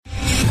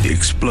The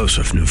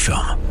explosive new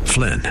film,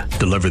 Flynn,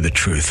 deliver the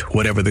truth,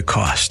 whatever the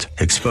cost.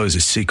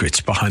 Exposes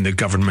secrets behind the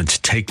government's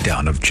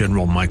takedown of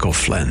General Michael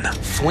Flynn.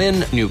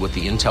 Flynn knew what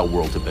the intel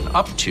world had been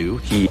up to.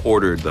 He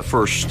ordered the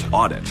first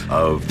audit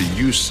of the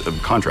use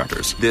of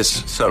contractors.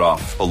 This set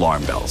off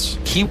alarm bells.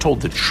 He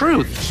told the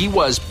truth. He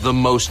was the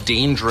most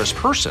dangerous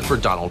person for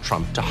Donald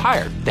Trump to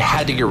hire. They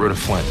had to get rid of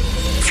Flynn.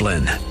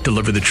 Flynn,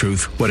 deliver the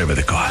truth, whatever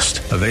the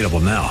cost. Available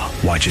now.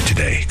 Watch it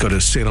today. Go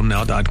to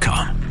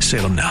salemnow.com.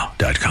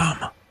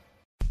 salemnow.com.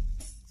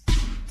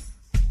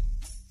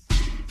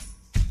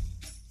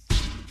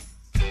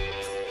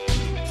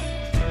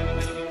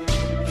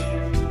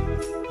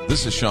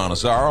 This is Sean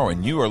Azzaro,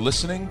 and you are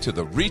listening to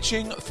the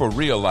Reaching for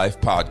Real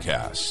Life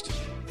podcast.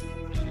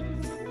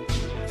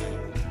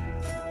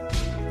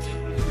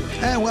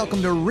 And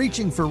welcome to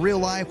Reaching for Real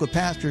Life with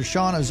Pastor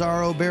Sean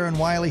Azzaro, Barron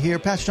Wiley here.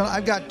 Pastor Sean,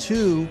 I've got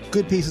two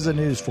good pieces of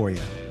news for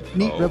you.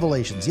 Neat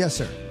revelations. Yes,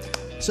 sir.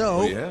 So,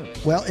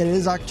 well, it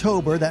is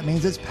October. That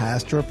means it's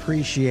Pastor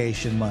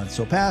Appreciation Month.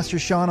 So, Pastor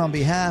Sean, on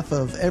behalf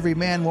of every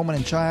man, woman,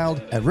 and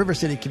child at River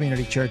City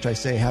Community Church, I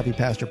say Happy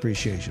Pastor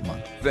Appreciation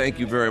Month. Thank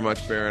you very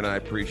much, Barron. I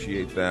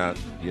appreciate that.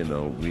 You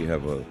know, we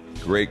have a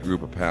great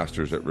group of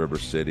pastors at River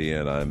City,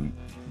 and I'm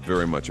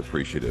very much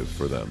appreciative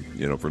for them.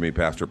 You know, for me,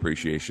 Pastor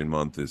Appreciation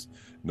Month is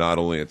not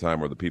only a time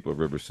where the people of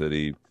River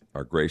City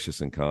are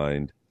gracious and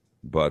kind,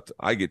 but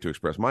I get to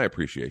express my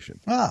appreciation,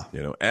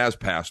 you know, as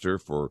pastor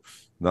for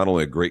not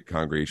only a great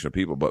congregation of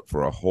people, but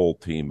for a whole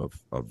team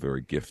of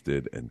very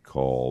gifted and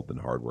called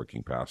and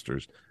hardworking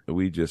pastors.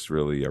 We just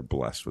really are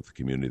blessed with the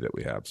community that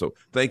we have. So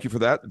thank you for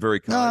that. Very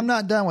kind. No, I'm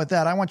not done with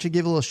that. I want you to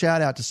give a little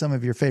shout out to some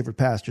of your favorite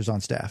pastors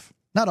on staff.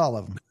 Not all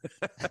of them.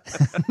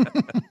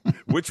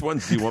 Which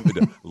ones do you want me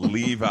to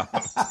leave out?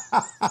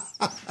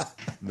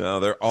 No,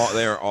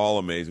 they are all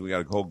amazing. We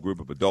got a whole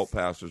group of adult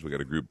pastors. We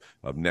got a group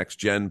of next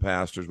gen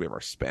pastors. We have our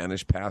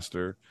Spanish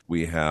pastor.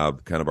 We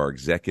have kind of our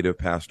executive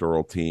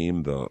pastoral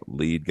team, the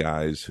lead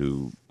guys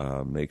who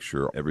make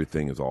sure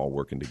everything is all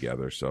working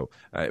together. So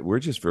we're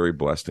just very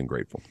blessed and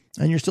grateful.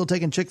 And you're still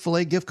taking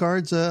Chick-fil-A gift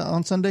cards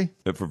on Sunday?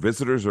 For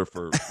visitors or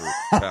for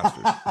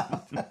pastors?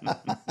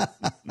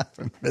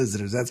 For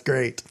visitors. That's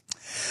great.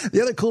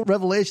 The other cool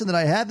revelation that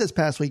I had this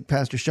past week,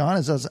 Pastor Sean,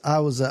 is as I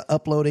was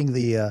uploading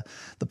the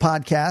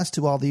podcast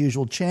to all the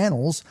usual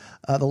channels.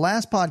 The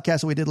last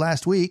podcast that we did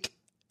last week,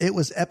 it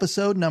was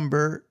episode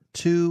number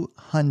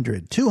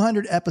 200.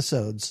 200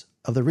 episodes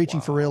of the Reaching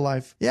for Real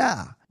Life.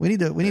 Yeah, we need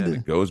to.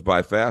 It goes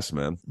by fast,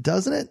 man.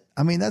 Doesn't it?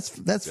 I mean, that's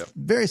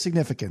very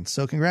significant.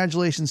 So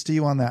congratulations to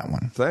you on that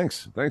one.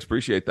 Thanks.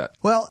 Appreciate that.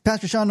 Well,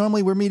 Pastor Sean,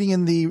 normally we're meeting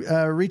in the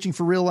Reaching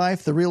for Real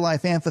Life, the Real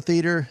Life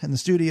Amphitheater in the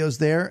studios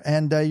there,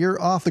 and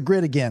you're off the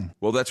grid again.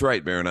 Well, that's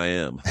right, Barron, I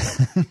am.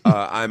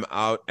 I'm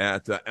out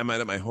at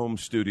my home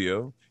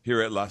studio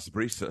here at Las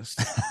Brisas.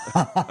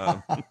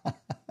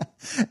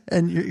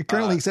 And you're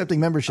currently accepting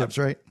memberships,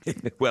 right?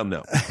 Well,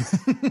 no.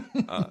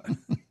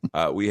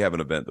 We have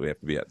an event that we have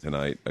to be at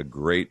tonight, a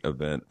great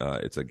event.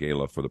 It's a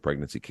gala for the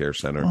Pregnancy Care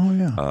Center. Oh,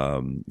 yeah.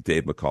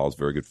 Dave McCall's a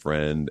very good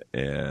friend,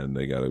 and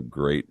they got a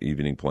great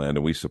evening planned,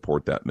 and we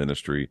support that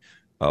ministry.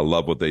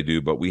 Love what they do,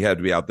 but we had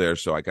to be out there,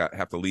 so I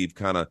have to leave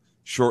kind of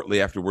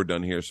shortly after we're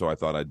done here, so I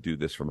thought I'd do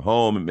this from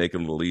home and make it a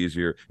little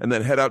easier, and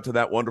then head out to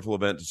that wonderful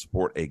event to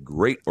support a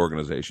great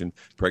organization,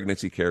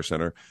 Pregnancy Care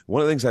Center.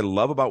 One of the things I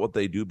love about what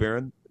they do,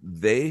 Barron,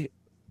 they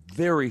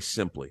very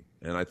simply,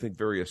 and I think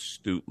very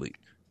astutely,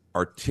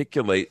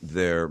 articulate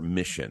their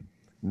mission,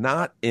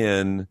 not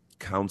in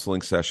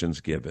counseling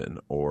sessions given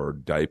or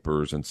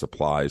diapers and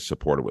supplies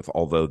supported with,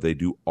 although they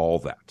do all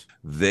that.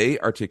 They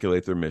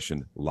articulate their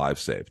mission,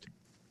 lives saved.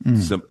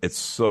 It's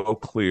so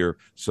clear,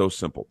 so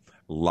simple.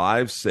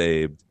 Lives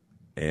saved,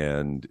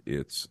 and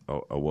it's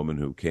a woman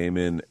who came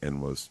in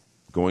and was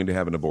going to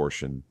have an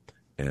abortion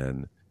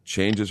and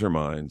changes her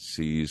mind,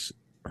 sees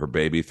her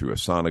baby through a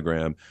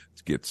sonogram,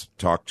 gets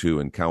talked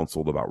to and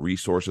counseled about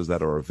resources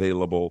that are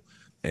available,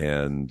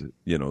 and,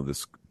 you know,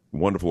 this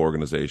wonderful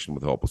organization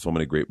with the help of so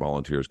many great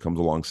volunteers comes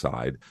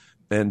alongside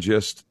and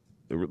just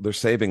they're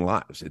saving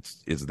lives.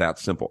 It's that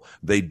simple.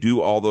 They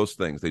do all those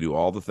things. They do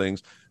all the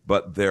things,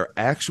 but their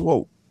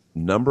actual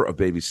number of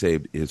babies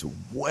saved is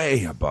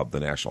way above the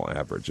national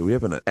average. We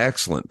have an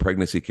excellent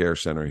pregnancy care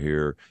center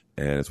here,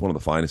 and it's one of the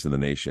finest in the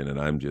nation,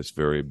 and I'm just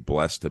very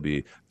blessed to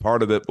be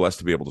part of it, blessed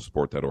to be able to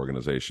support that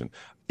organization.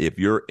 If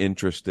you're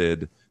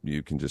interested,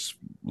 you can just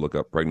look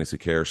up Pregnancy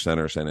Care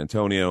Center San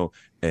Antonio,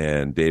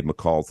 and Dave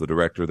McCall's the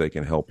director. They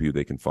can help you.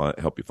 They can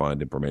help you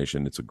find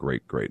information. It's a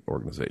great, great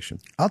organization.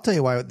 I'll tell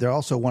you why they're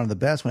also one of the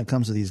best when it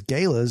comes to these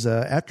galas.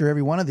 After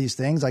every one of these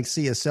things, I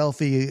see a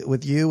selfie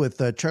with you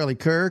with Charlie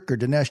Kirk or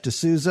Dinesh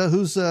D'Souza.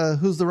 Who's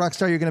the rock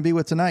star you're going to be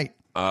with tonight?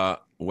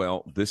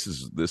 Well, this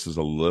is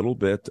a little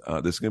bit.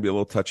 This is going to be a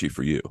little touchy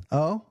for you.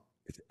 Oh,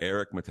 it's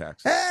Eric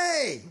Metaxas.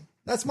 Hey,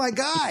 that's my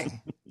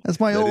guy. That's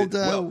my old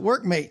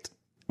workmate.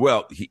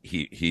 Well,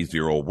 he's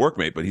your old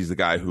workmate, but he's the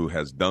guy who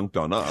has dunked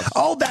on us.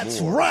 Oh, that's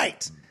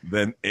right.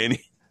 Than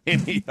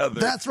any other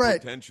That's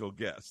right. potential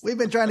guest. We've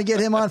been trying to get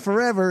him on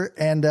forever,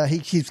 and he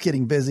keeps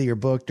getting busy or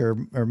booked or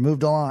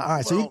moved along. All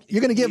right, so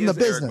you're going to give him the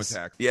business.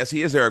 Yes,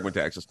 he is Eric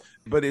Metaxas,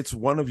 but it's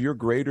one of your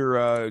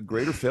greater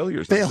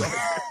failures.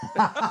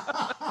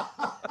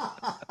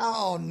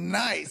 Oh,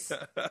 nice.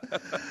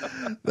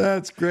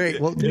 That's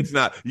great. Well, it's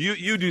not.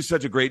 You do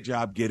such a great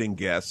job getting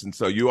guests, and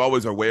so you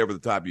always are way over the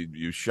top.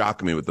 You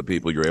shock me with the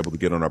people you're able to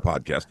get on our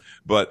podcast.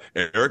 But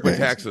Eric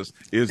Metaxas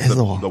is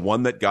the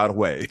one that got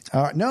away.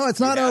 All right. No, it's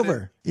not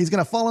over. He's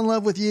going to fall in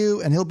love with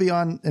you, and he'll be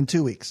on in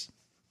 2 weeks.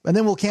 And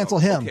then we'll cancel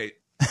him. Okay.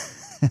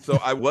 So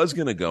I was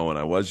going to go, and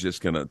I was just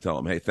going to tell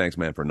him, hey, thanks,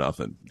 man, for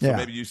nothing. So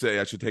maybe you say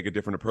I should take a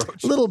different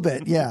approach. A little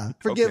bit, yeah.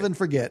 Forgive and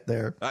forget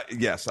there.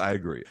 Yes, I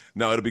agree.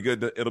 No, it'll be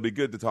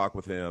good to talk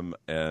with him.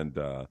 And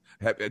do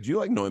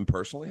you know him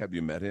personally? Have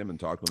you met him and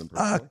talked with him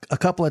personally? A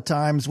couple of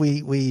times.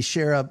 We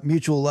share a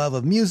mutual love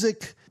of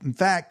music. In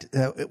fact,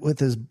 with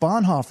his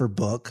Bonhoeffer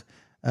book,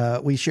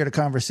 we shared a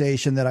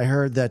conversation that I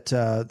heard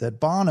that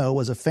Bono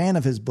was a fan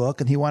of his book,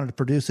 and he wanted to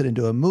produce it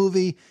into a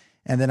movie.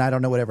 And then I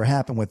don't know whatever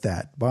happened with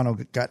that. Bono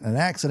got in an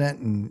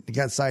accident and he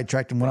got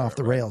sidetracked and went off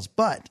the rails.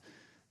 But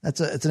it's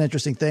an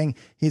interesting thing.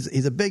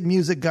 He's a big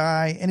music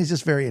guy, and he's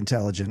just very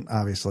intelligent,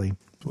 obviously.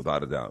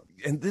 Without a doubt.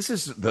 And this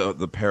is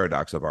the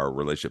paradox of our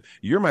relationship.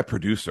 You're my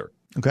producer.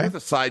 Okay. You're the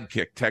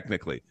sidekick,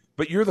 technically,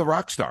 but you're the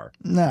rock star.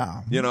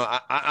 No. You know,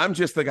 I'm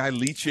just the guy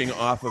leeching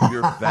off of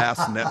your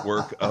vast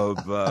network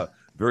of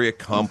very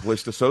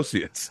accomplished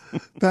associates.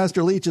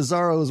 Pastor Lee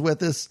Chazaro is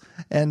with us,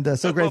 and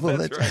so grateful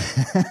that's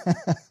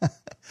that. Right.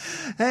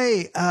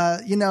 Hey,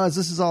 as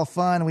this is all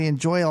fun, we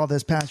enjoy all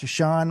this, Pastor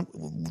Sean.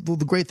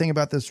 The great thing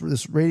about this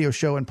radio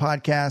show and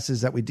podcast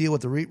is that we deal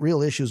with the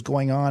real issues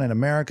going on in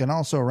America and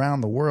also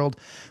around the world.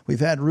 We've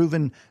had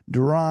Reuven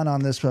Duran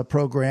on this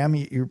program.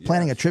 You're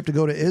planning a trip to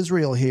go to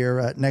Israel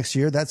here next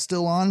year. That's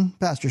still on,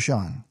 Pastor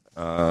Sean?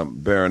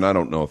 Baron, I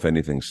don't know if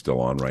anything's still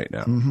on right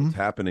now. Mm-hmm. What's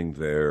happening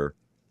there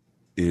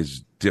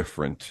is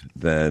different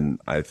than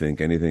I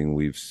think anything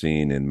we've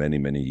seen in many,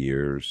 many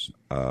years.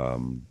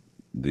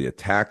 The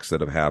attacks that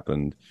have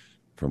happened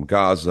from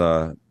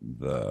Gaza,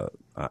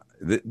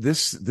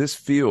 this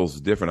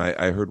feels different.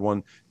 I heard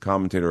one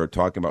commentator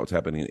talking about what's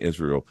happening in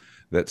Israel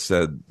that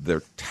said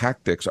their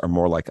tactics are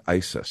more like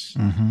ISIS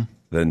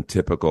than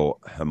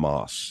typical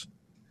Hamas,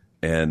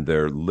 and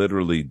they're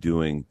literally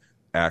doing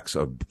acts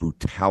of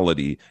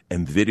brutality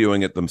and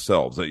videoing it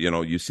themselves. You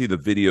know, you see the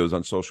videos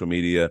on social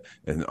media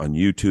and on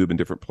YouTube and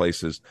different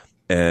places,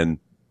 and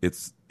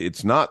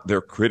it's not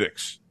their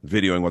critics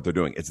videoing what they're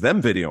doing. It's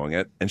them videoing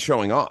it and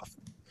showing off.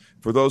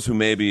 For those who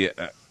maybe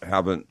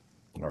haven't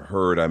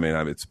heard, I mean,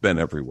 it's been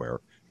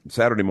everywhere.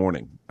 Saturday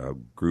morning, a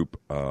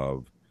group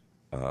of,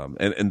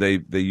 and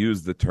they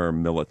use the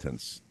term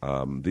militants.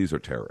 These are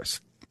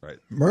terrorists, right?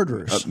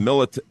 Murderers.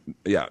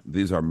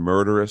 These are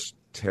murderous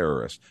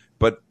terrorists.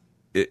 But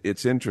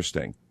it's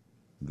interesting.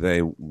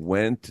 They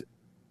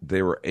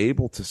were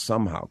able to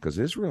somehow, because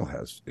Israel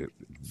has a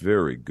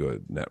very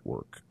good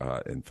network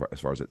as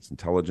far as its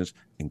intelligence,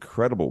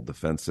 incredible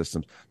defense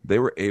systems. They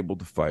were able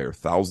to fire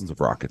thousands of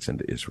rockets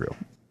into Israel,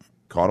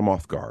 caught them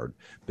off guard.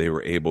 They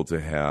were able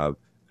to have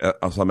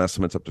some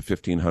estimates up to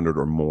 1,500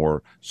 or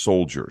more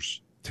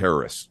soldiers,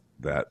 terrorists,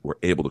 that were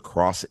able to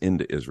cross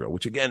into Israel,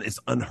 which again is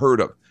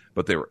unheard of.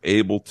 But they were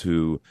able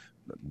to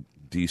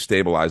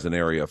destabilize an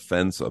area, a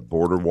fence, a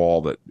border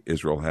wall that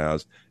Israel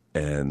has,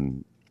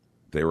 and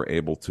they were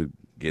able to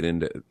get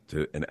into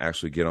and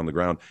actually get on the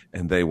ground.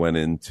 And they went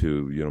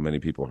into, many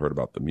people heard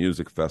about the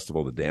music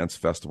festival, the dance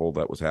festival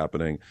that was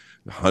happening.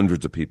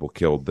 Hundreds of people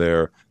killed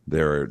there.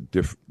 There are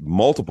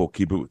multiple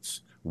kibbutz,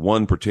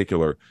 one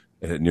particular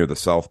near the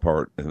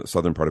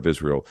southern part of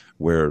Israel,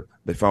 where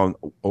they found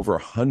over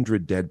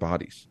 100 dead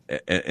bodies.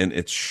 And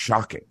it's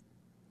shocking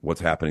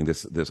what's happening,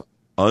 this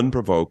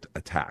unprovoked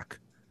attack.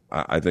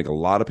 I think a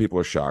lot of people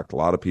are shocked, a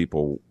lot of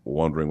people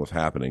wondering what's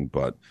happening,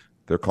 but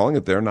they're calling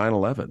it their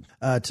 9/11.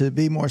 To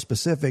be more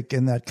specific,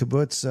 in that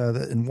kibbutz,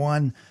 in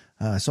one,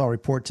 I saw a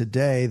report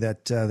today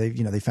that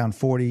they found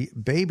 40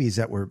 babies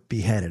that were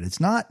beheaded. It's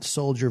not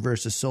soldier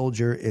versus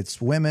soldier.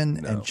 It's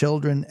women and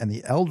children and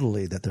the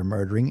elderly that they're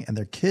murdering, and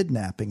they're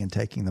kidnapping and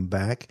taking them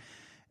back.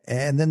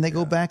 And then they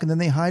go back and then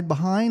they hide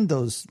behind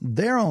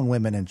their own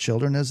women and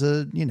children as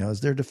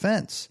their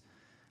defense.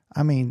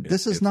 I mean,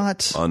 this is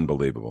not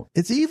unbelievable.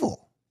 It's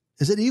evil.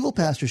 Is it evil,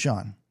 Pastor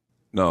Sean?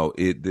 No,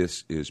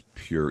 this is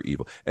pure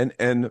evil.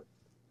 And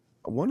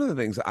one of the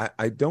things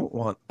I don't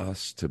want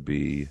us to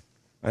be,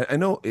 I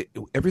know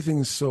everything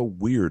is so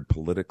weird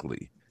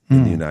politically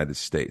in the United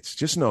States.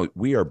 Just know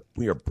we are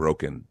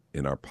broken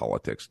in our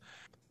politics.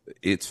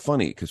 It's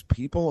funny because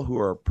people who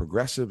are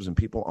progressives and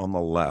people on the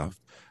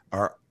left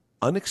are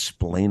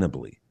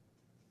unexplainably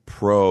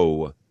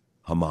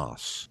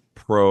pro-Hamas,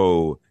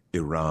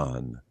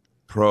 pro-Iran,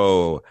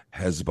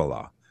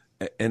 pro-Hezbollah.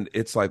 And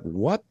it's like,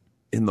 what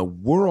in the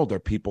world are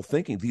people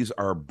thinking? These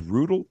are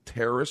brutal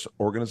terrorist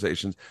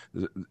organizations.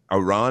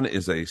 Iran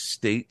is a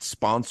state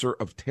sponsor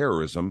of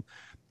terrorism,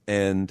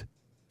 and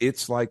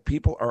it's like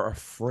people are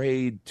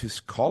afraid to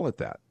call it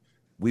that.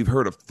 We've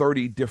heard of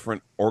 30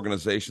 different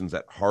organizations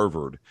at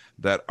Harvard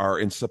that are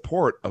in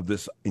support of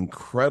this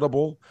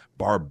incredible,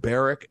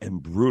 barbaric,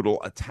 and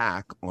brutal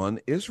attack on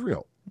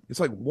Israel. It's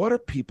like, what are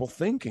people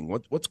thinking?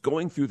 What's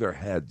going through their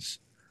heads?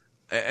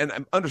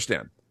 And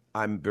understand,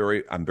 I'm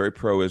very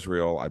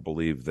pro-Israel. I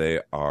believe they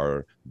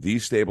are the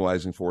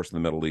stabilizing force in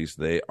the Middle East.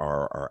 They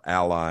are our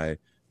ally.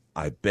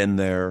 I've been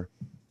there.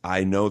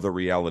 I know the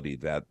reality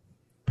that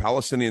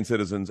Palestinian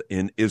citizens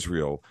in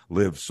Israel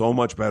live so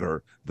much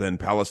better than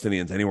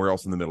Palestinians anywhere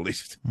else in the Middle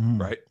East,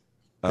 right?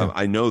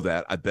 I know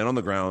that. I've been on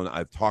the ground.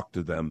 I've talked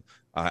to them.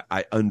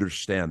 I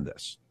understand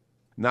this.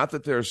 Not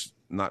that there's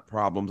not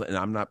problems, and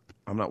I'm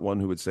not one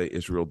who would say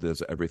Israel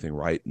does everything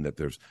right and that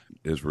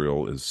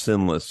Israel is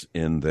sinless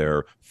in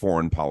their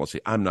foreign policy.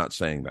 I'm not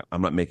saying that.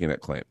 I'm not making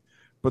that claim.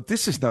 But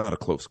this is not a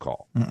close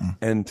call.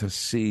 And to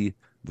see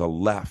the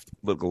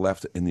political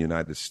left in the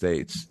United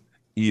States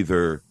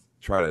either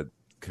try to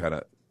kind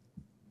of,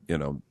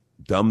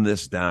 dumb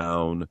this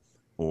down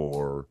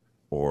or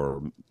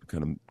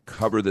kind of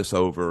cover this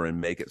over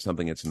and make it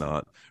something it's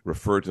not,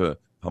 refer to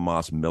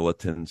Hamas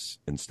militants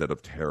instead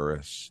of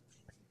terrorists,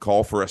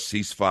 call for a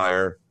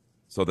ceasefire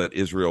so that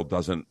Israel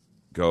doesn't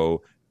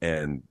go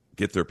and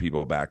get their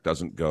people back,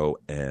 doesn't go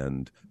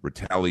and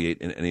retaliate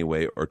in any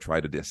way or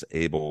try to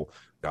disable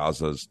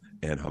Gaza's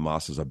and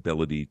Hamas's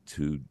ability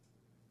to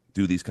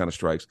do these kind of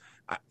strikes.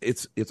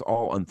 It's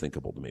all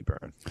unthinkable to me,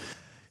 Baron.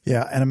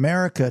 Yeah, and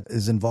America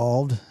is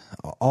involved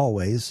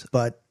always,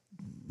 but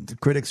the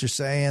critics are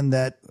saying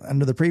that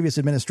under the previous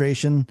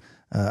administration,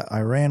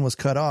 Iran was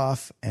cut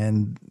off,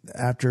 and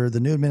after the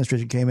new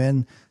administration came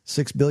in,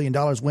 $6 billion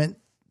went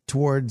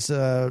towards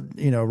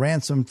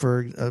ransom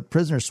for a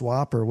prisoner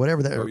swap or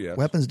whatever that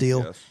weapons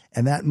deal,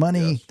 and that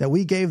money that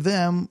we gave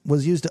them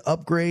was used to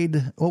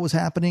upgrade what was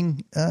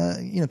happening,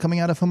 coming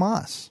out of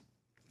Hamas.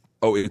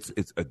 Oh, it's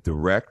a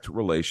direct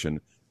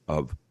relation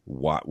of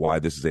why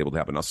this is able to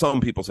happen. Now, some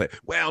people say,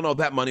 well, no,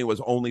 that money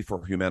was only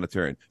for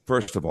humanitarian.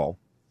 First of all,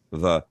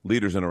 the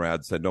leaders in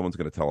Iraq said no one's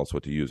going to tell us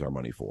what to use our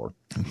money for.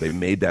 They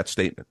made that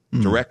statement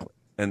directly.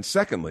 And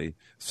secondly,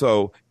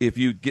 so if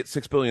you get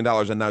 $6 billion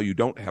and now you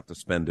don't have to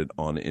spend it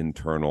on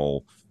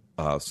internal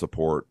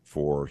support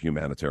for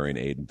humanitarian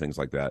aid and things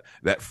like that,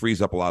 that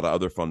frees up a lot of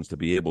other funds to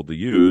be able to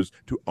use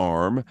to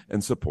arm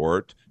and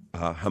support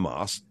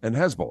Hamas and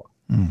Hezbollah.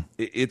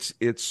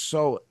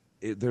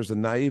 There's a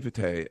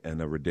naivete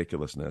and a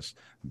ridiculousness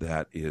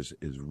that is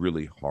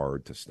really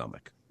hard to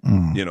stomach,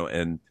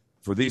 and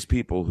for these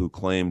people who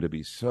claim to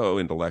be so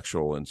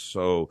intellectual and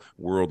so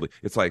worldly,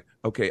 it's like,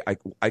 okay, I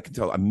can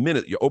tell a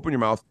minute you open your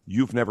mouth,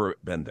 you've never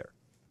been there.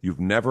 You've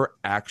never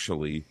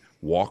actually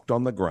walked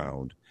on the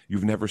ground.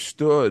 You've never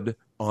stood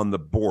on the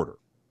border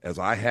as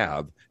I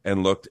have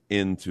and looked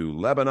into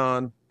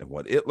Lebanon and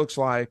what it looks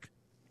like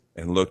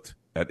and looked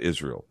at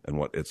Israel and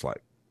what it's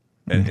like.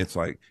 And it's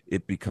like,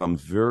 it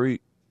becomes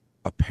very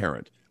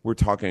apparent. We're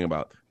talking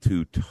about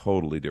two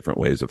totally different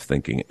ways of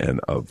thinking and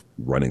of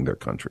running their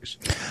countries.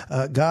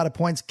 God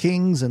appoints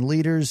kings and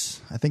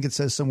leaders. I think it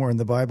says somewhere in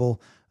the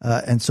Bible.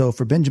 And so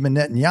for Benjamin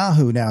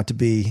Netanyahu now to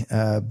be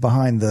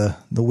behind the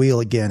wheel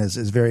again is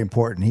very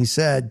important. He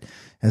said,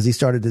 as he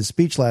started his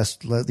speech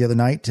the other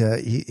night,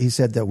 he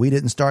said that we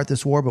didn't start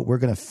this war, but we're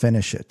going to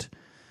finish it.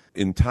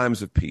 In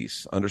times of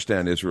peace,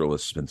 understand Israel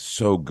has been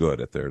so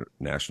good at their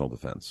national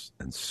defense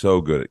and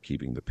so good at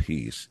keeping the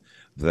peace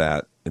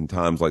that in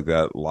times like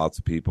that, lots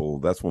of people,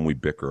 that's when we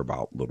bicker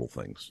about little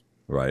things,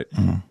 right?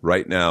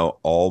 Right now,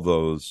 all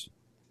those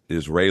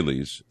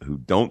Israelis who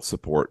don't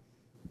support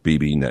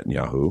Bibi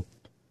Netanyahu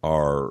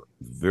are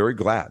very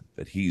glad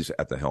that he's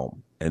at the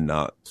helm and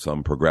not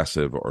some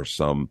progressive or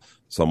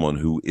someone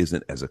who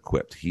isn't as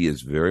equipped. He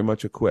is very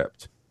much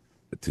equipped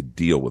to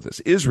deal with this.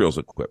 Israel's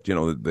equipped.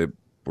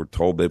 We're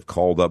told they've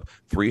called up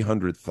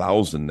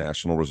 300,000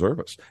 national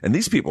reservists. And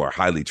these people are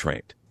highly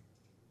trained.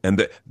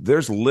 And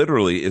there's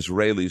literally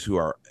Israelis who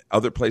are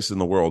other places in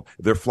the world,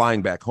 they're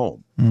flying back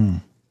home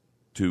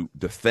to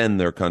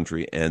defend their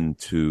country and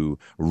to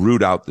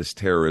root out this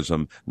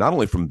terrorism, not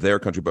only from their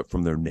country, but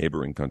from their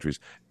neighboring countries.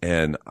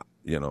 And,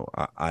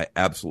 I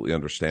absolutely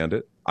understand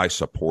it. I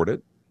support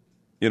it.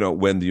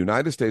 When the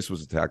United States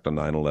was attacked on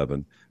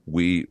 9/11,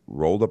 we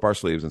rolled up our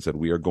sleeves and said,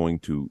 we are going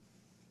to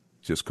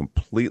just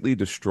completely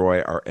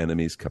destroy our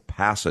enemy's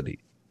capacity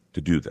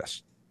to do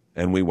this.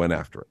 And we went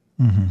after it.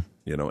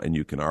 And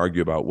you can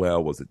argue about,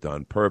 well, was it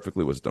done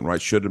perfectly? Was it done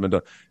right? Should it have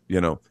been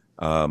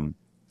done?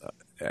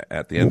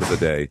 At the end of the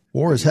day,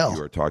 war is hell.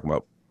 You are talking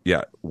about,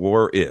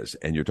 war is.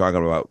 And you're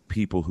talking about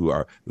people who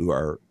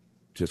are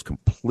just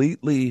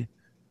completely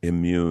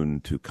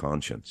immune to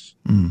conscience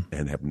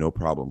and have no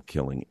problem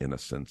killing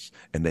innocents.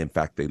 And in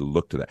fact, they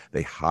look to that.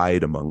 They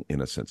hide among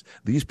innocents.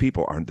 These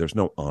people there's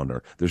no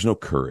honor. There's no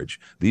courage.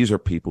 These are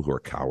people who are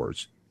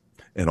cowards.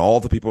 And all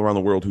the people around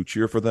the world who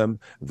cheer for them,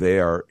 they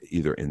are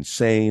either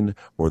insane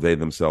or they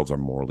themselves are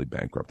morally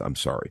bankrupt. I'm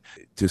sorry.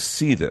 To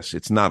see this,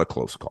 it's not a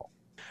close call.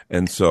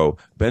 And so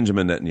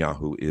Benjamin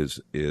Netanyahu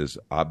is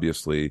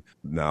obviously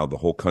now the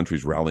whole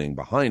country's rallying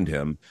behind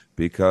him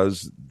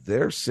because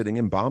they're sitting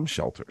in bomb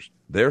shelters.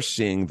 They're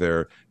seeing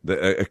a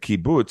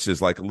kibbutz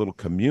is like a little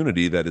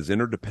community that is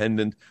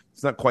interdependent.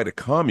 It's not quite a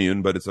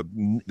commune, but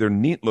they're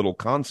neat little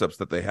concepts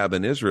that they have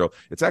in Israel.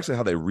 It's actually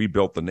how they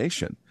rebuilt the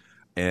nation.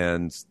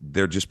 And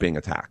they're just being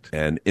attacked,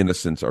 and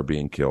innocents are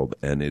being killed,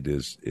 and it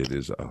is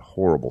a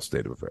horrible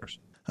state of affairs.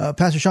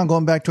 Pastor Sean,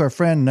 going back to our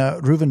friend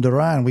Reuven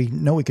Duran, we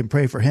know we can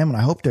pray for him, and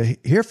I hope to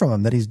hear from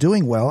him that he's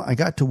doing well. I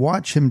got to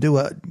watch him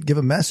give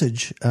a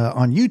message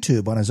on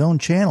YouTube on his own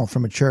channel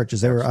from a church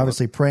as they were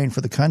obviously praying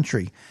for the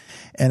country.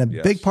 And a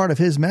big part of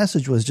his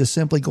message was just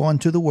simply going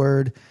to the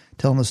Word,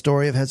 telling the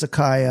story of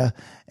Hezekiah,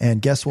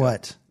 and guess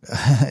what?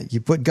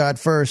 You put God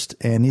first,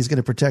 and he's going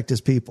to protect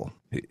his people.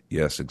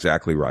 Yes,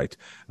 exactly right.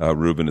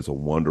 Reuben is a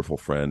wonderful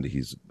friend.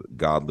 He's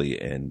godly,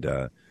 and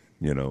I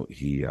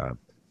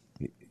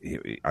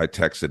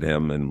texted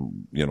him,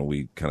 and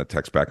we kind of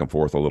text back and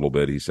forth a little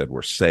bit. He said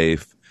we're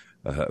safe.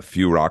 A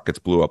few rockets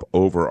blew up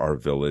over our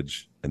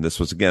village, and this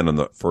was again on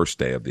the first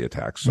day of the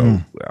attack. So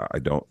I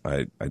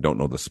don't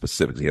know the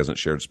specifics. He hasn't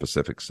shared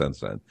specifics since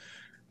then.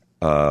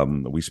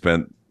 We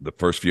spent the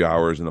first few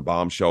hours in the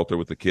bomb shelter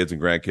with the kids and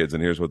grandkids,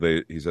 and here's what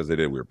he says they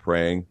did. We were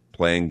praying,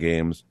 playing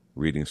games,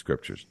 reading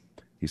scriptures.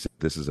 He said,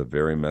 this is a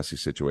very messy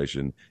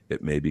situation.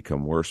 It may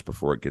become worse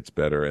before it gets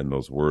better, and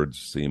those words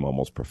seem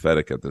almost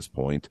prophetic at this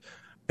point.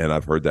 And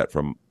I've heard that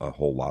from a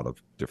whole lot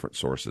of different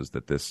sources,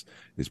 that this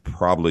is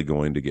probably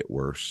going to get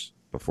worse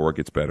before it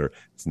gets better.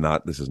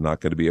 This is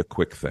not going to be a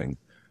quick thing.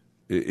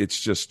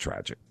 It's just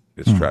tragic.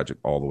 It's tragic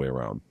all the way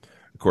around.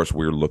 Of course,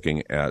 we're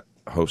looking at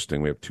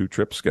hosting. We have 2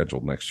 trips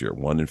scheduled next year,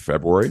 one in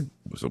February,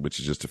 which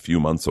is just a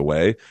few months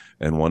away,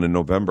 and one in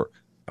November.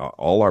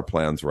 All our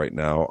plans right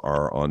now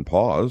are on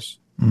pause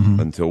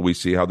until we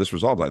see how this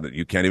resolves.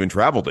 You can't even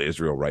travel to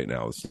Israel right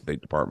now. The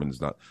State Department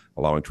is not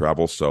allowing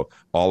travel. So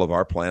all of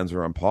our plans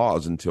are on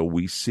pause until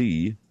we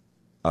see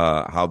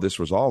how this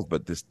resolves.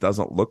 But this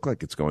doesn't look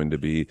like it's going to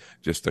be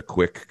just a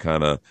quick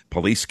kind of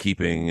police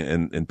keeping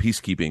and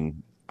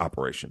peacekeeping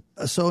operation.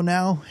 So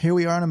now here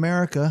we are in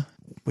America.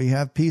 We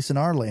have peace in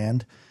our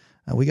land.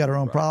 We got our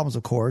own problems,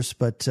 of course,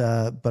 but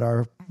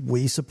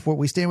we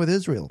stand with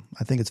Israel.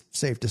 I think it's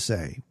safe to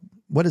say.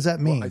 What does that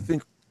mean? Well, I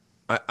think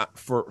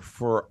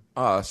for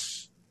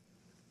us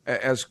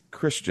as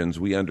Christians,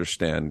 we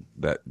understand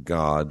that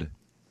God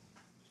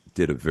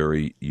did a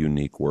very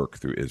unique work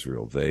through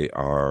Israel. They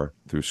are,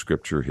 through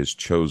Scripture, his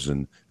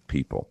chosen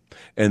people,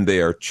 and they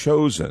are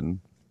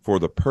chosen for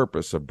the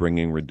purpose of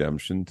bringing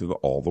redemption to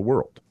all the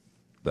world.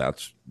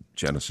 That's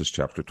Genesis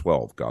chapter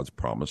 12, God's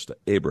promise to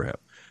Abraham.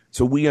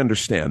 So we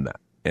understand that,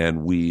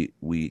 and we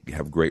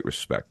have great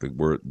respect.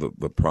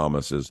 The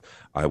promise is,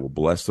 I will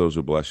bless those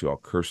who bless you, I'll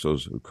curse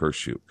those who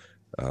curse you,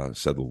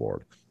 said the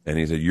Lord. And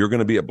he said, you're going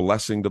to be a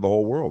blessing to the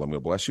whole world. I'm going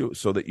to bless you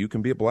so that you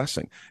can be a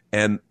blessing.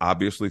 And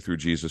obviously through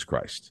Jesus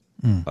Christ,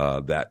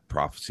 that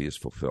prophecy is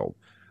fulfilled.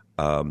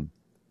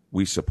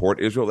 We support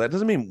Israel. That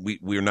doesn't mean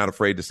we're not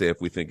afraid to say if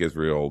we think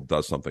Israel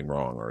does something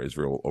wrong, or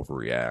Israel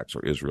overreacts,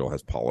 or Israel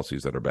has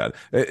policies that are bad.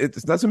 It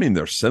doesn't mean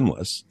they're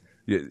sinless.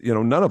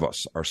 None of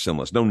us are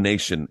sinless. No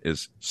nation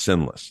is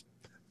sinless.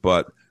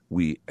 But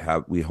we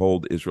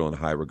hold Israel in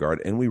high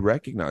regard, and we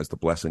recognize the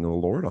blessing of the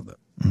Lord on them.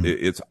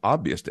 It's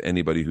obvious to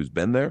anybody who's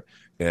been there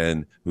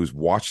and who's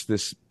watched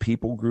this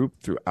people group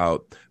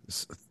throughout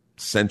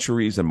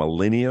centuries and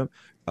millennia,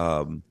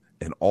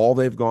 and all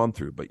they've gone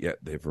through, but yet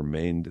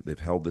they've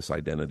held this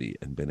identity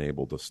and been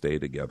able to stay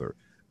together.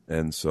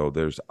 And so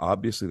there's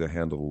obviously the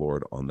hand of the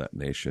Lord on that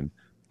nation.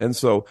 And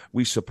so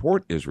we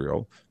support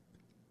Israel.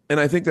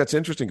 And I think that's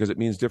interesting because it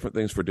means different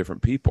things for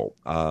different people.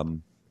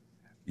 One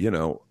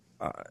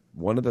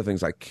of the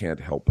things I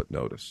can't help but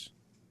notice,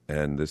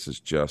 and this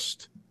is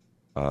just,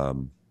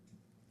 you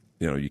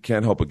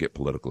can't help but get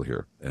political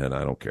here, and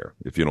I don't care.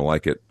 If you don't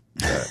like it,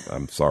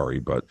 I'm sorry,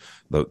 but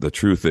the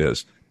truth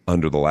is,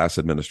 under the last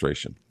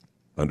administration,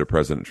 under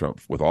President Trump,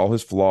 with all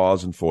his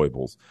flaws and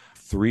foibles,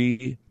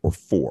 3 or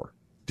 4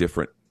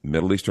 different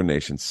Middle Eastern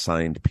nations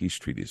signed peace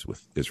treaties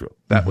with Israel.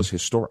 That was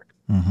historic.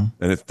 And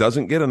it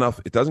doesn't get enough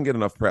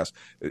press.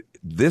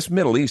 This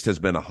Middle East has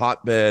been a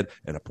hotbed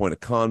and a point of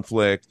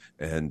conflict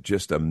and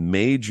just a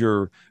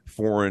major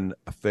foreign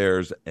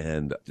affairs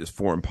and just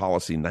foreign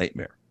policy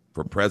nightmare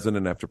for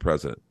president after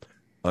president.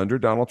 Under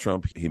Donald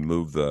Trump, he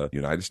moved the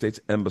United States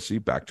Embassy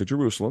back to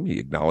Jerusalem. He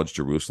acknowledged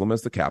Jerusalem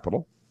as the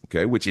capital,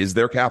 which is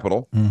their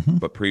capital.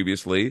 But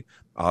previously,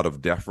 out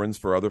of deference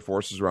for other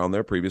forces around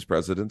there, previous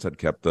presidents had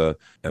kept the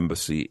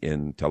embassy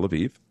in Tel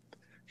Aviv.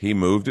 He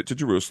moved it to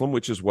Jerusalem,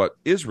 which is what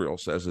Israel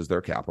says is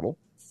their capital.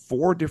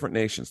 4 different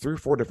nations, 3 or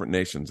 4 different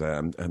nations,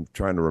 I'm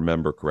trying to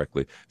remember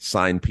correctly,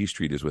 signed peace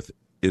treaties with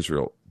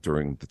Israel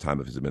during the time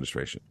of his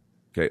administration.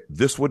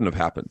 This wouldn't have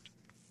happened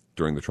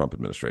during the Trump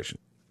administration.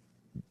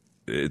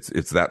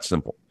 It's that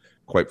simple.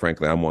 Quite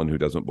frankly, I'm one who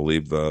doesn't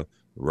believe the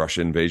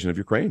Russian invasion of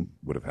Ukraine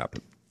would have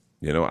happened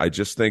I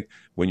just think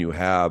when you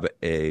have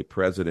a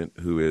president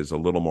who is a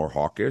little more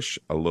hawkish,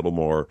 a little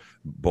more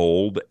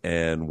bold,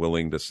 and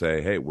willing to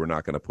say, hey, we're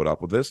not going to put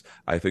up with this,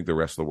 I think the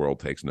rest of the world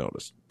takes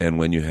notice. And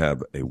when you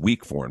have a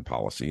weak foreign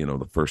policy,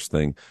 the first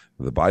thing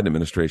the Biden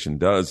administration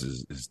does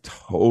is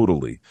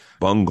totally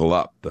bungle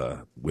up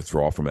the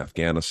withdrawal from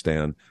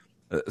Afghanistan.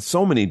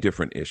 So many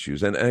different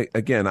issues. And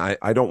again,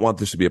 I don't want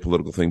this to be a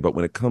political thing, but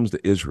when it comes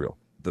to Israel,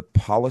 the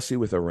policy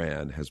with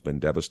Iran has been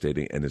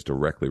devastating and is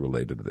directly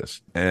related to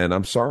this. And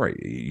I'm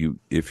sorry,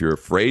 if you're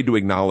afraid to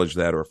acknowledge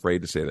that or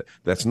afraid to say that,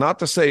 that's not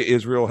to say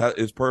Israel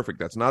is perfect.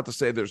 That's not to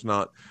say there's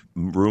not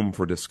room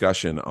for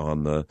discussion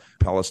on the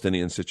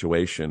Palestinian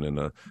situation and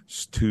a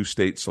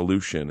two-state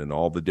solution and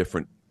all the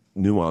different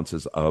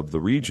nuances of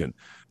the region.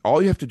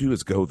 All you have to do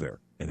is go there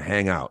and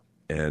hang out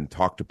and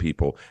talk to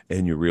people,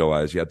 and you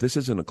realize, this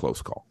isn't a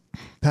close call.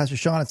 Pastor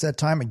Sean, it's that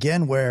time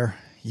again where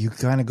you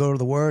kind of go to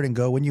the Word and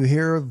go, when you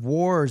hear of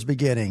wars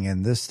beginning,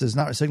 and this does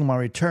not signal my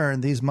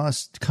return, these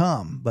must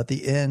come, but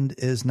the end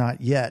is not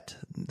yet.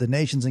 The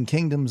nations and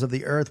kingdoms of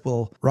the earth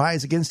will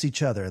rise against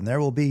each other, and there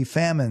will be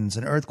famines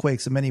and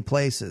earthquakes in many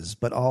places,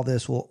 but all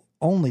this will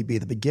only be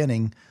the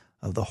beginning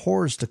of the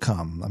horrors to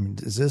come. I mean,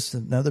 is this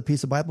another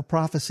piece of Bible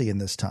prophecy in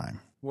this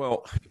time?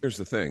 Well, here's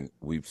the thing.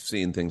 We've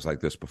seen things like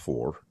this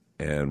before,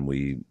 and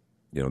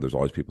there's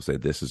always people say,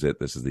 this is it,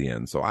 this is the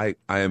end. So I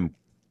am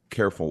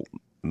careful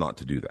not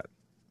to do that.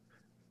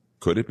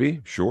 Could it be?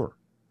 Sure.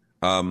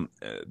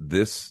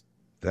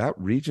 That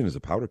region is a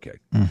powder keg,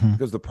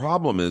 because the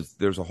problem is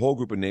there's a whole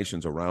group of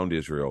nations around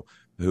Israel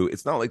who,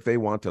 it's not like they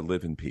want to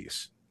live in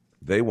peace.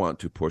 They want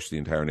to push the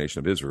entire nation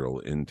of Israel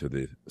into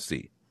the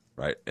sea,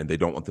 right? And they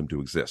don't want them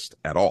to exist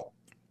at all.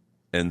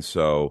 And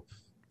so,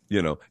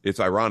 it's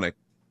ironic.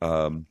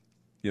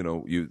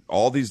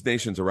 All these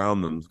nations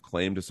around them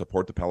claim to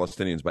support the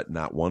Palestinians, but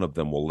not one of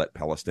them will let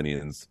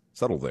Palestinians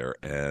settle there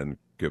and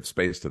give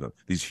space to them.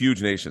 These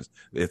huge nations,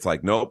 it's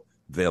like, nope,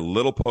 the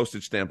little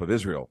postage stamp of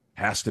Israel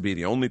has to be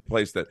the only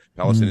place that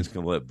Palestinians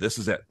can live. This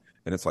is it.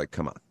 And it's like,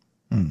 come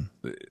on.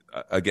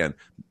 Again,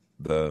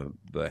 the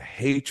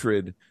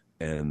hatred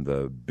and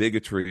the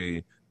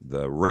bigotry,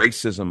 the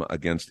racism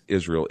against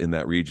Israel in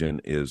that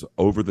region is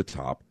over the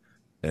top.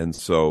 And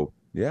so,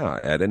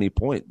 at any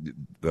point,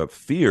 the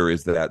fear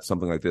is that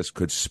something like this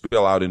could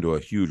spill out into a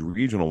huge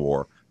regional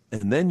war.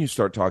 And then you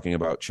start talking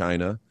about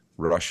China,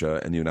 Russia,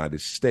 and the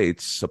United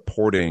States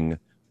supporting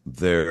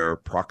their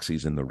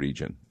proxies in the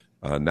region.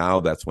 Now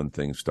that's when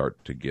things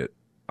start to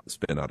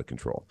spin out of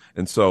control.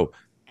 And so,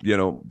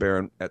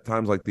 Baron, at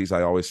times like these,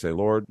 I always say,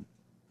 Lord,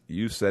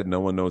 you said no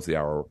one knows the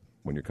hour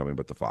when you're coming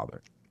but the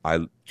Father.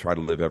 I try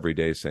to live every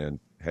day saying,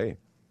 hey,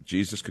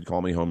 Jesus could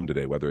call me home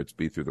today, whether it's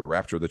be through the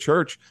rapture of the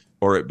church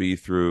or it be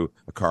through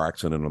a car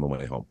accident on the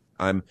way home.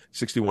 I'm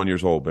 61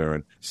 years old,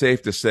 Baron.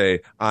 Safe to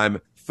say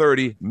I'm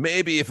 30,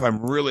 maybe if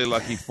I'm really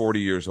lucky,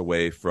 40 years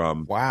away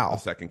from the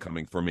second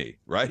coming for me,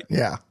 right?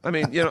 Yeah. I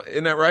mean,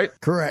 isn't that right?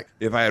 Correct.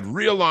 If I had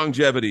real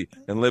longevity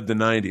and lived to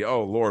 90,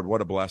 oh, Lord,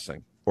 what a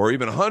blessing. Or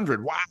even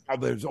 100, wow,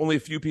 there's only a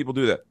few people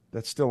do that.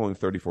 That's still only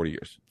 30, 40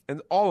 years.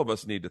 And all of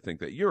us need to think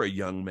that. You're a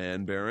young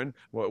man, Baron.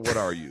 What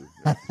are you?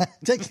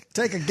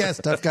 Take a guess,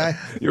 tough guy.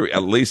 You're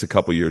at least a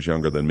couple years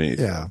younger than me.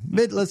 Yeah.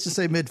 Let's just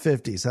say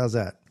mid-50s. How's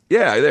that?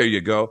 Yeah, there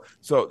you go.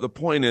 So the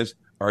point is,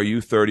 are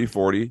you 30,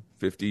 40,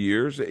 50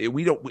 years?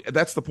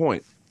 That's the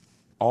point.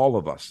 All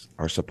of us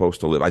are supposed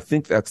to live. I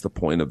think that's the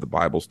point of the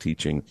Bible's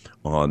teaching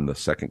on the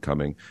second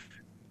coming.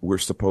 We're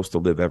supposed to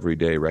live every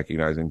day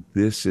recognizing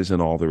this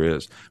isn't all there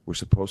is. We're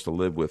supposed to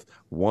live with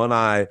one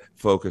eye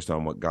focused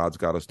on what God's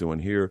got us doing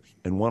here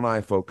and one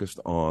eye focused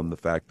on the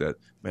fact that,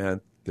 man,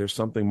 there's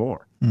something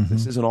more.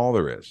 This isn't all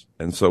there is.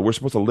 And so we're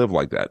supposed to live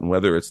like that. And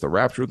whether it's the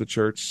rapture of the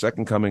church,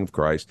 second coming of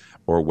Christ,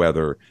 or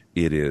whether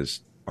it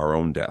is our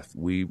own death,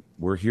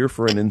 we're here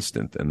for an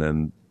instant and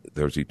then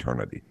there's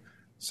eternity.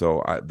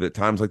 So the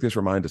times like this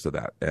remind us of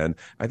that. And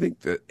I think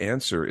the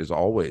answer is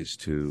always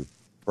to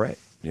pray.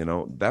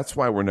 That's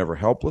why we're never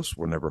helpless.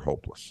 We're never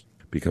hopeless,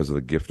 because of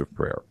the gift of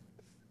prayer.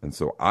 And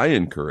so I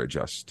encourage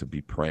us to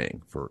be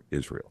praying for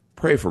Israel.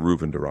 Pray for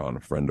Reuven Duran, a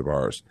friend of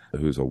ours,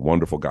 who's a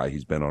wonderful guy.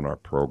 He's been on our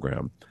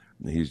program.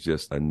 He's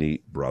just a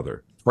neat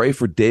brother. Pray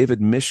for David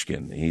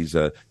Mishkin. He's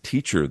a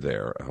teacher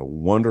there, a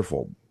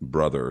wonderful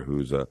brother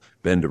who's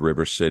been to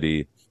River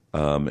City,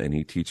 and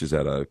he teaches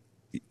at a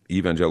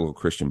evangelical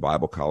Christian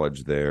Bible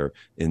college there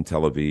in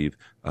Tel Aviv.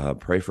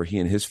 Pray for he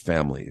and his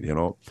family.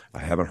 I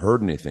haven't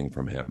heard anything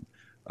from him.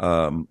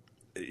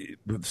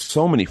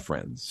 So many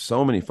friends,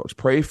 so many folks.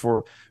 Pray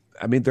for,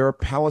 there are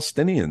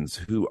Palestinians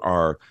who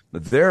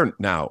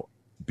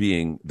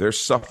they're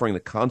suffering the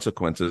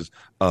consequences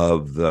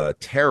of the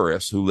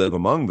terrorists who live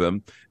among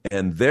them,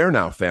 and their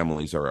now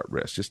families are at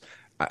risk.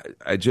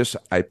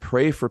 I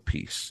pray for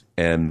peace,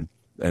 and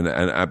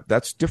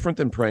that's different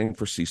than praying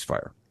for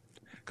ceasefire.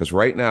 Because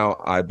right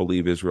now, I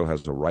believe Israel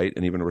has the right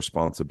and even a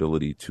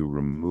responsibility to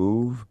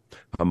remove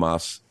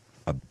Hamas'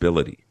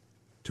 ability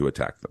to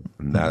attack them.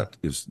 And that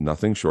is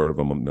nothing short of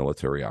a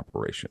military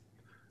operation.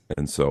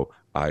 And so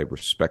I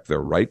respect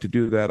their right to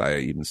do that. I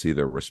even see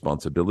their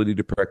responsibility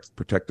to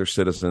protect their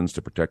citizens,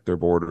 to protect their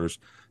borders.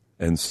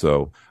 And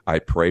so I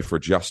pray for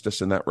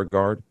justice in that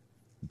regard.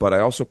 But I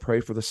also pray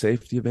for the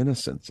safety of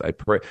innocents. I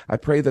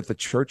pray that the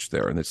church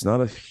there, and it's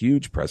not a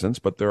huge presence,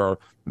 but there are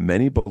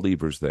many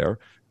believers there.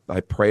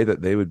 I pray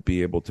that they would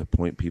be able to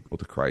point people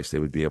to Christ. They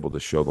would be able to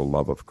show the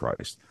love of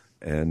Christ.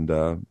 And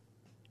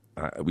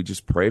we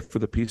just pray for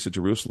the peace of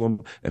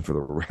Jerusalem and for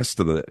the rest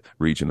of the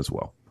region as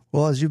well.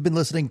 Well, as you've been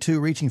listening to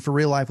Reaching for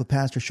Real Life with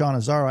Pastor Sean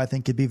Azzaro, I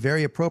think it'd be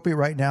very appropriate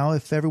right now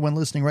if everyone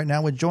listening right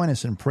now would join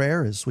us in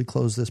prayer as we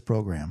close this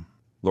program.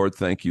 Lord,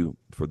 thank you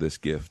for this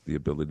gift, the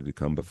ability to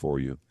come before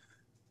you,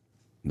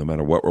 no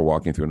matter what we're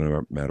walking through,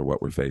 no matter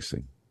what we're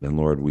facing. And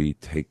Lord, we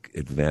take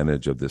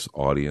advantage of this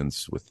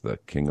audience with the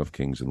King of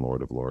Kings and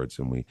Lord of Lords,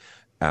 and we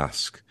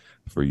ask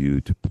for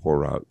you to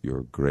pour out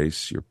your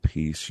grace, your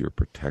peace, your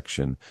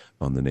protection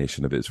on the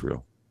nation of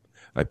Israel.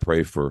 I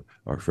pray for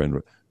our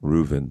friend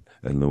Reuven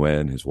and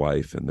Luann, his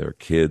wife, and their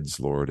kids,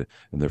 Lord,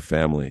 and their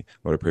family.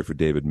 Lord, I pray for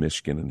David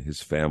Mishkin and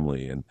his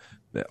family, and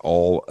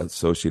all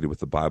associated with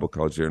the Bible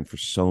College there, and for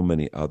so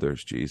many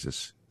others,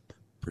 Jesus.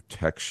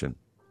 Protection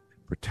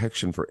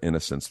for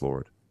innocence,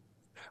 Lord.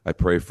 I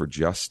pray for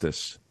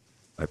justice.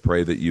 I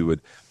pray that you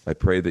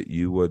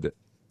would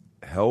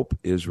help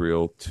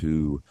Israel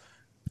to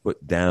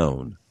put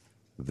down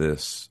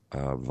this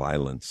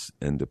violence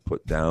and to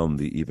put down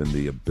even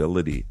the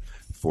ability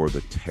for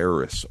the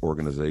terrorist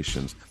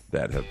organizations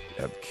that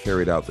have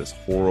carried out this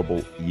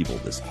horrible evil,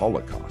 this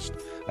Holocaust.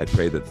 I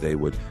pray that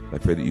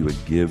you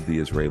would give the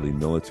Israeli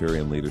military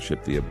and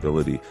leadership the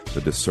ability,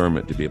 the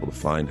discernment to be able to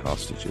find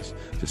hostages,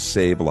 to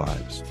save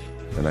lives.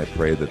 And I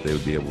pray that they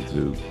would be able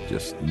to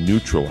just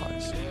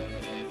neutralize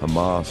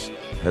Hamas,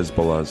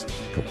 Hezbollah's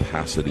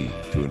capacity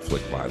to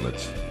inflict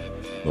violence.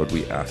 Lord,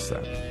 we ask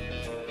that.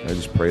 I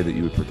just pray that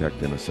you would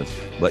protect innocence.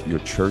 Let your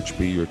church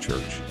be your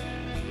church.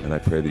 And I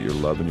pray that your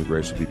love and your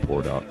grace would be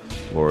poured out,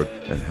 Lord,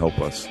 and help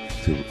us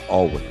to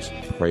always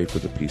pray for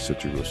the peace of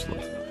Jerusalem.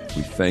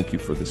 We thank you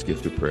for this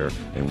gift of prayer,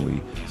 and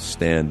we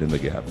stand in the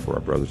gap for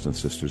our brothers and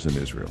sisters in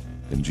Israel.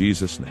 In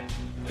Jesus' name,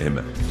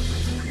 amen.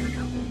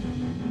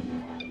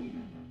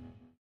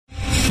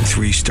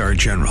 3-star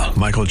General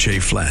Michael J.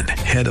 Flynn,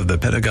 head of the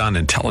Pentagon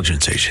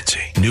Intelligence Agency,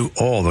 knew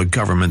all the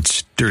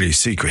government's dirty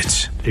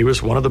secrets. He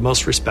was one of the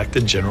most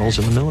respected generals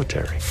in the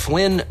military.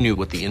 Flynn knew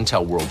what the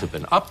intel world had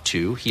been up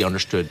to. He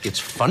understood its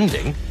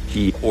funding.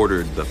 He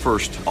ordered the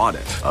first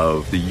audit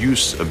of the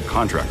use of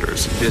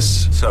contractors.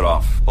 This set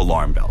off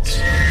alarm bells.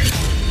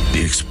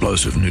 The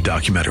explosive new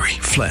documentary,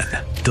 Flynn,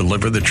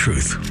 Deliver the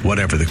Truth,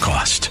 Whatever the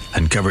Cost,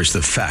 uncovers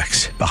the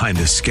facts behind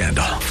this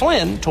scandal.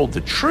 Flynn told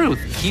the truth.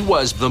 He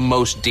was the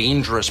most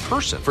dangerous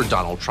person for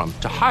Donald Trump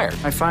to hire.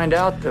 I find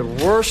out the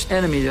worst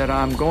enemy that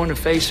I'm going to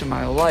face in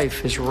my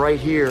life is right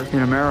here in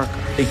America.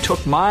 They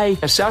took my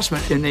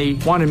assessment and they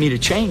wanted me to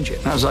change it.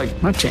 And I was like,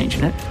 I'm not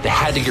changing it. They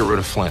had to get rid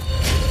of Flynn.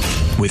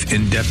 With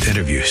in-depth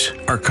interviews,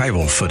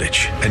 archival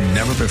footage, and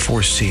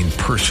never-before-seen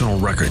personal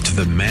records of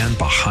the man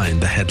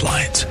behind the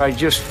headlines. I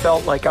just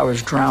felt like I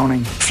was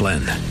drowning.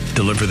 Flynn,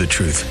 Deliver the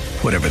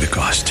Truth, Whatever the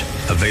Cost.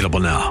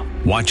 Available now.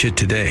 Watch it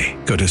today.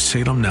 Go to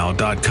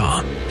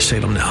salemnow.com.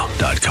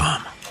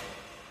 salemnow.com.